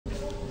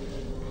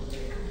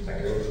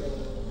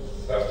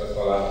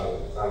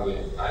I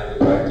would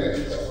like to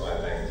express my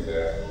thanks to the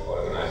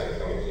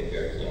organizing committee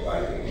for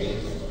inviting me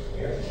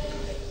here.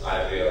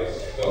 I will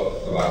talk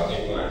about the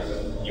influence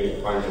of new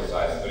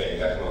fungicide spraying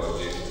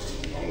technologies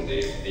on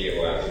the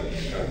DOM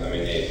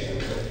contamination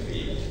of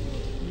wheat.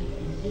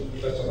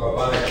 First of all,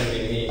 why do we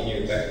need new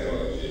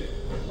technology?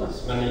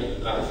 As many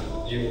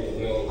you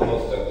know,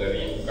 most of the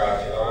wheat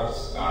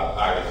cultivars are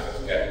highly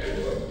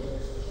susceptible,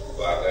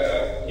 but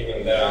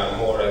even there are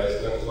more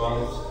resistant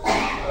ones.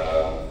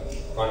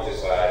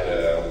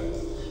 Fungicide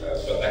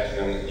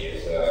protection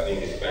is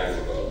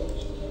indispensable.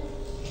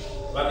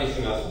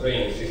 Traditional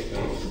spraying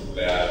systems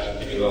were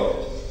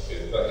developed to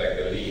protect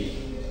the leaf,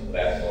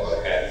 leaves or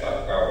heads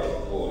are covered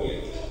fully.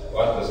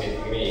 What does it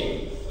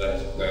mean? That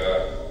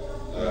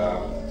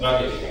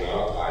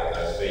traditional, I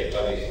say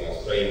traditional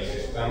spraying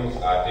systems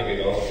are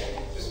developed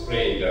to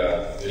spray the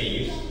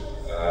leaves,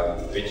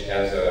 which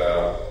has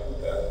a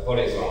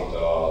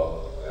horizontal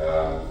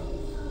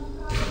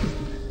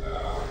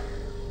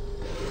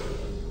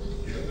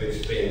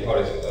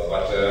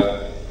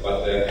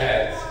but the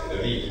heads, the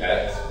wheat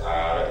heads,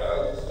 are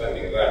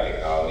standing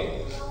vertically,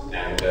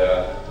 and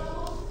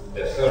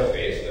the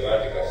surface, the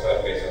vertical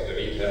surface of the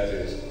wheat heads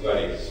is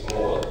very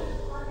small.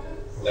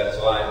 That's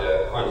why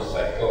the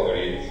fungicide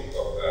coverage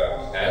of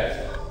heads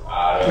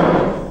are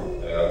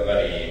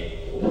very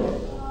poor.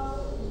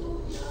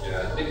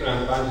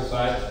 Different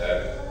fungicides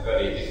have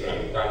very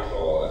different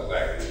control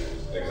effects.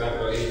 For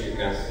example, here you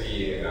can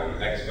see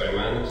an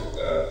experiment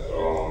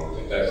from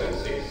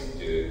 2006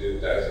 to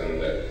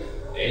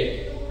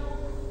 2008.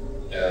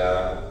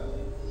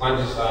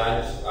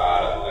 Fungicides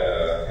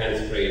are hand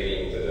sprayed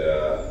into the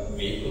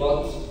wheat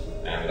plots,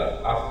 and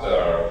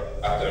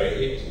after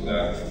it,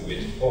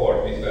 with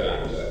 4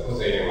 different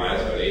fusarium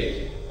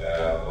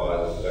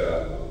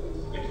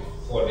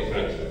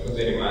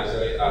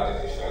isolate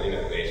artificial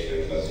inoculation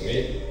was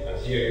made, and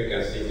here you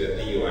can see the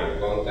DOM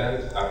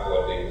content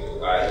according to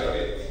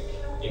isolate.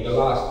 In the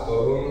last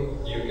column,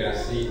 you can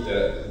see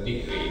the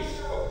decrease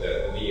of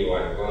the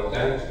DOM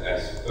content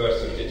as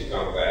percentage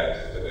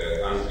compared to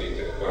the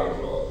untreated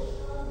control.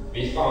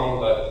 We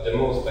found that the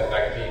most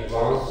effective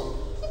ones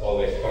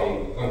always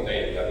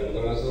contain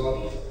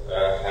fluconazole,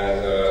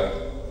 has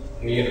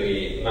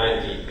nearly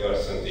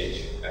 90%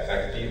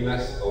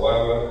 effectiveness.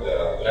 However,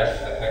 the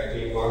less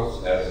effective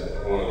ones has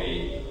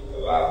only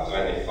about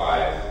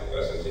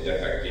 25%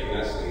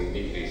 effectiveness in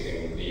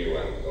decreasing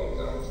DOM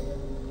content.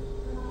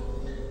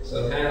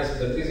 So hence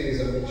the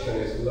disease reduction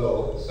is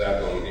low,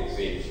 seldom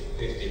exceeds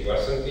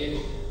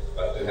 50%,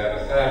 but to have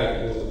a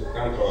fairly good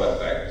control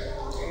effect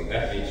on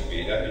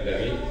FHP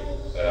epidemic,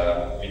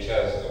 which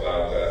has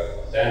about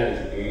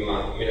 10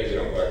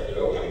 milligram per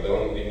kilogram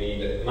done, we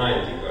need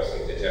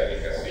 90%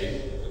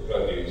 efficacy to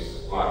produce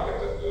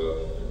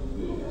marketable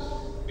goods,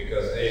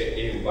 because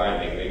EU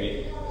binding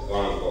limit is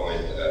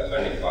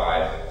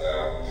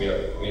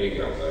 1.25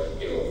 milligram per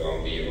kilogram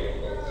DOM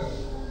content.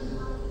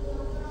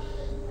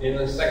 In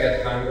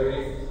Szeged,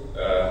 Hungary,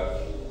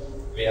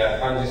 we have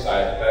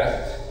fungicide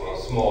tests on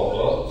small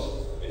plots,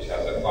 which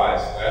has a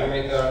 5 square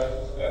meter.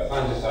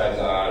 Fungicides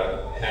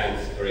are hand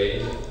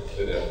sprayed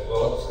to the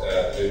plots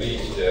to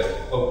reach the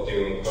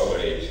optimum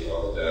coverage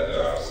of the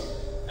earth.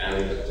 And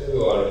 1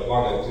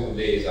 or 2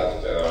 days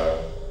after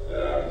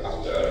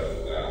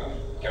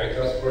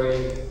chemical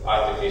spraying,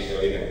 artificial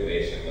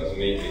inoculation was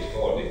made with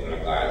 4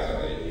 different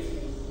isolates.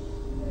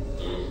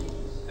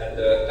 At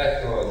the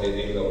technology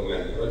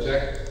development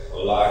project, a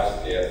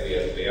large-scale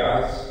field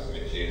trials,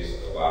 which is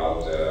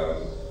about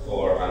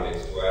 400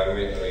 square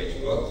meter each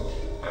plot,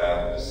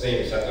 the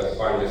same set of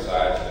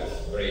fungicides was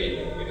sprayed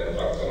with a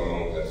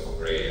tractor-mounted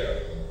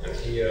sprayer, and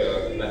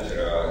here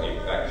natural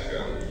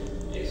infection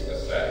is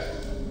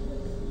assessed.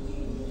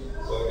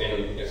 So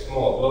in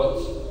small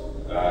plots,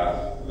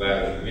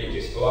 when wheat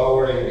is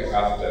flowering,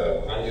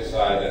 after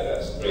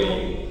fungicide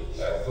spraying,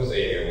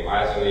 fusarium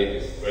isolate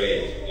is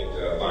sprayed into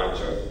a bunch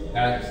of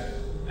heads,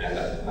 and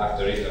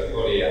after it, a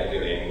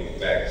polyethylene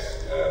bags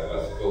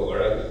was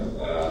covered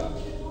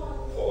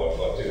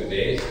for 2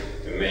 days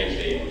to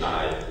maintain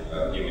high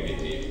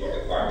humidity for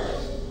the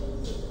farmers.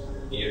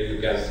 Here you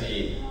can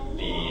see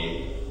the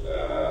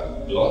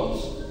plots.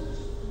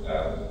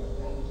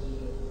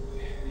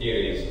 Here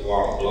is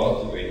one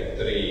plot with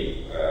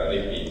 3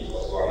 repeats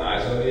of 1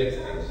 isolate,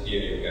 and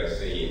here you can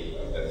see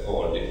the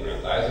 4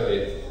 different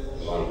isolates,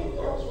 1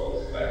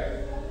 control bag.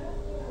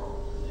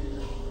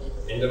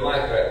 In the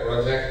micro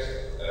project,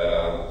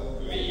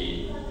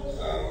 we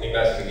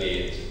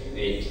investigate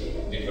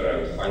 8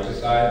 different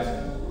fungicides,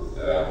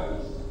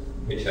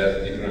 which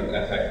has different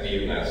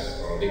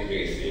effectiveness on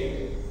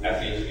decreasing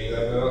FHP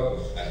level.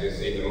 As you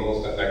see, the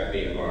most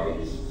effective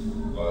one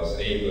was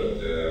able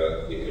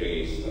to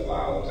decrease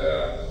about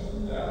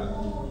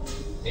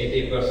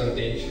 80%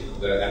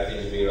 the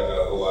FHP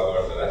level,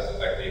 however, the less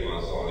effective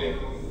ones only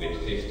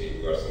with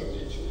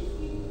 50%.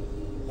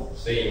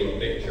 Same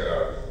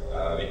picture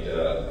with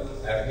the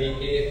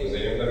FDK,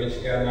 fusarium damage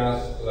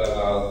kernels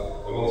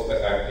level. The most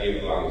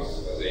effective ones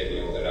was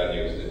able to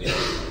reduce the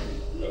disease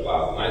to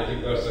about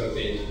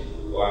 90%,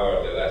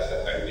 however, the less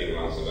effective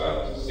ones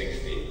about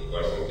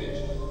 60%.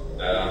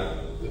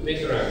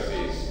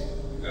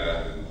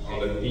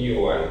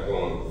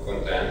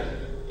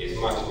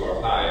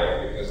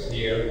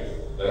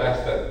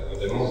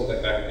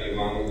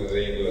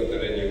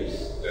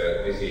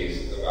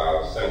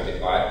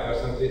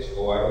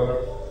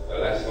 However, the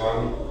last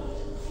one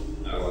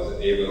was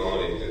able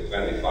only to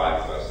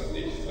 25%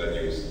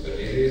 reduce the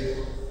disease.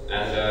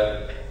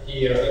 And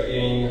here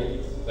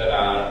again, there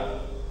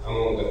are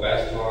among the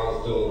best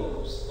ones,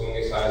 those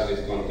fungicides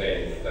which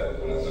contain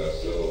tebuconazole.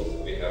 So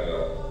we have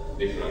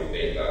different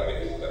data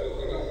with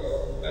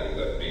tebuconazole than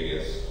the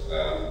previous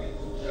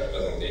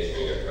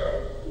presentation you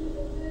heard.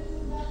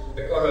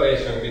 The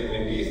correlation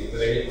between these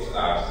traits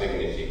are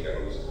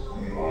significant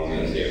on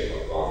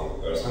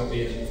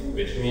 0.1%,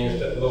 which means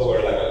that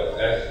lower level of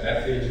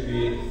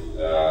FHB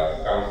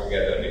comes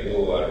together with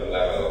lower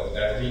level of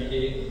FDK,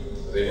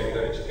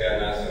 rich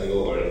kernels, and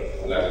lower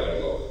level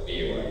of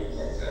DON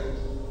content.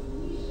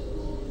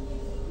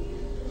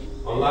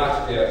 On large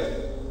scale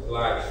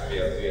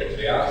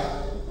trials,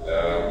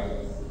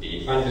 the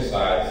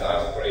fungicides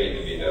are sprayed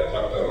with a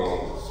tractor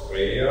mount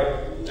sprayer,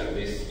 and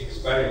this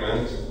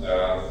experiment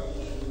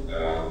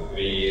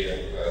we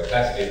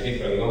tested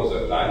different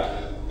nozzle types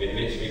with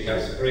which we can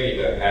spray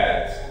the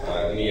heads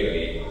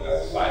nearly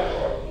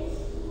sideward.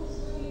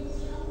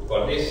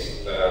 For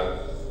this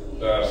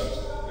first,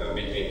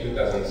 between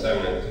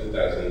 2007 and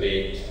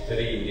 2008,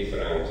 3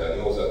 different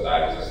nozzle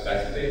types are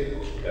tested.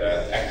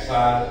 The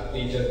XR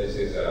feature, this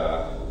is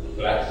a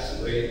flat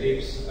spray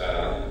tips.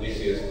 This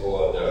is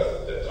called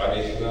the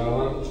traditional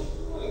one,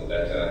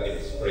 that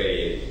it's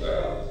sprayed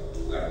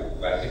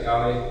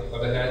vertically for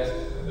the head.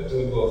 The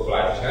turbo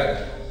flat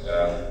jet,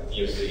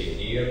 you see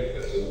here,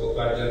 the turbo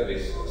flat jet,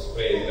 this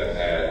sprays the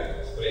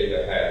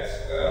heads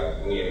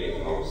nearly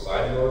from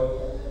sideward.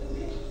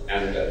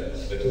 And the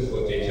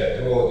turbo jet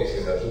duo, this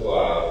is a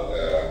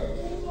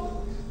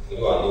dual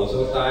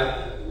nozzle type.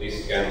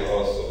 This can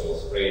also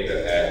spray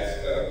the heads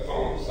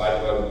from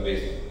sideward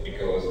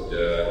because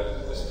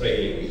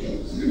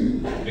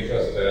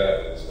the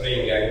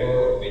spraying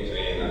angle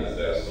between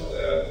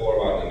the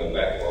forward and the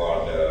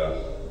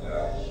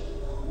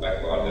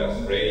backward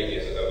spray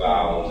is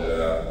about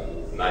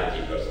 90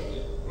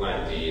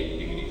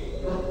 degrees.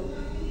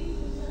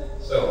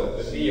 So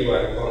the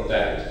DON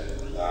content,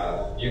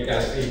 you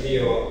can see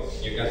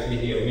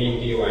here mean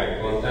DON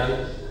content.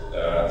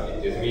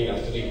 It is mean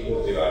of 3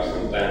 cultivars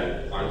and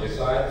 10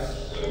 fungicides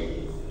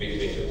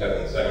between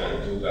 2007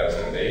 and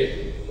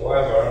 2008.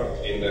 However,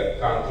 in the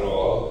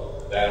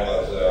control there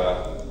was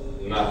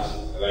not a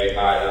very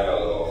high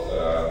level of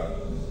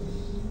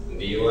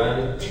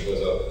DON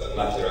because of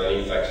natural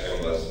infection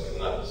was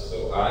not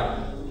so high.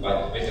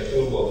 But with the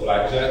turbo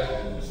flat jet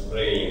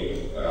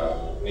spraying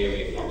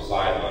nearly from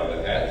sideward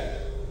the head,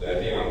 the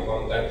DON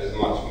content is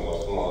much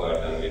more smaller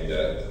than with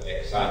the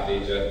XR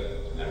jet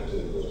and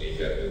turbo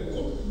jet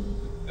duo.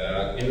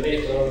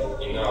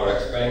 In our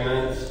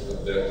experiments,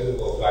 the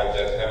turbo flat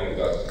jet haven't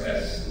got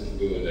as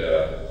good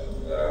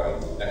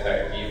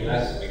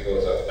effectiveness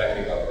because of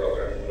technical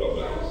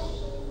problems.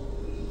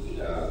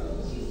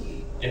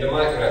 In the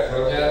micro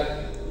project,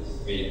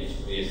 we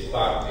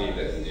started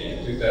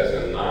in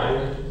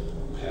 2009.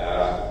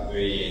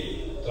 We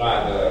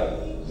tried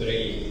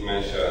 3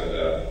 mentioned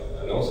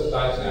nozzle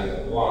types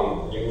and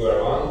 1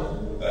 newer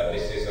one.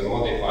 This is a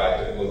modified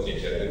turbo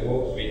jet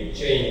duo. We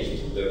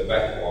changed the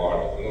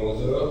backward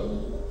nozzle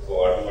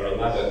for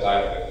another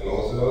type of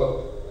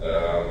nozzle.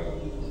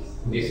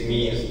 This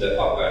means the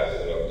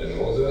aperture of the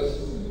nozzles.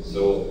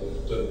 So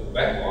to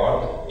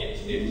backward, it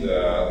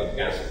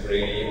can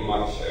spray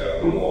much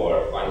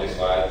more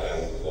fungicide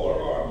than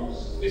forward.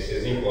 This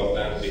is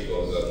important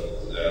because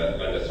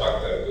when the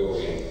tractor goes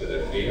into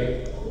the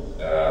field,